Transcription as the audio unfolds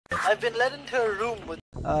I've been led into a room with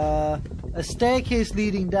a staircase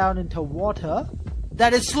leading down into water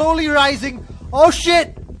that is slowly rising. Oh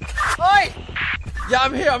shit! Oi! Yeah,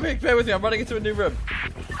 I'm here. Bear with me. I'm running into a new room.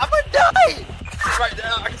 I'm gonna die! Right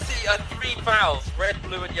now, I can see 3 valves: red,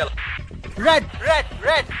 blue, and yellow. Red!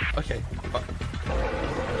 Okay.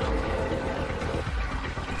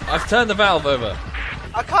 I've turned the valve over.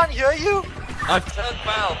 I can't hear you. I've turned the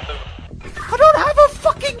valve over. I don't have a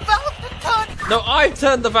fucking valve to turn. No, I've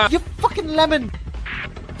turned the valve. You fucking lemon.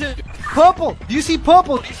 Dude. Purple. Do you see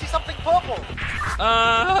purple? Do you see something purple?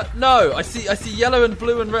 No. I see yellow and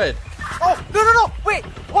blue and red. Oh, no. Wait.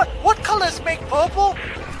 What colors make purple?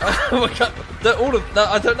 Oh my god. They're all of... No,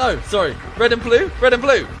 I don't know. Sorry. Red and blue? Red and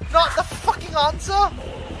blue. Not the fucking answer.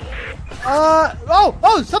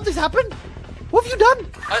 Oh, something's happened. What have you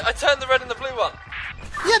done? I turned the red and the blue one.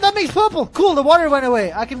 Yeah, that makes purple. Cool, the water went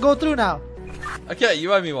away. I can go through now. Okay,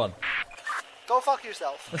 you owe me one. Go fuck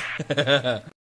yourself.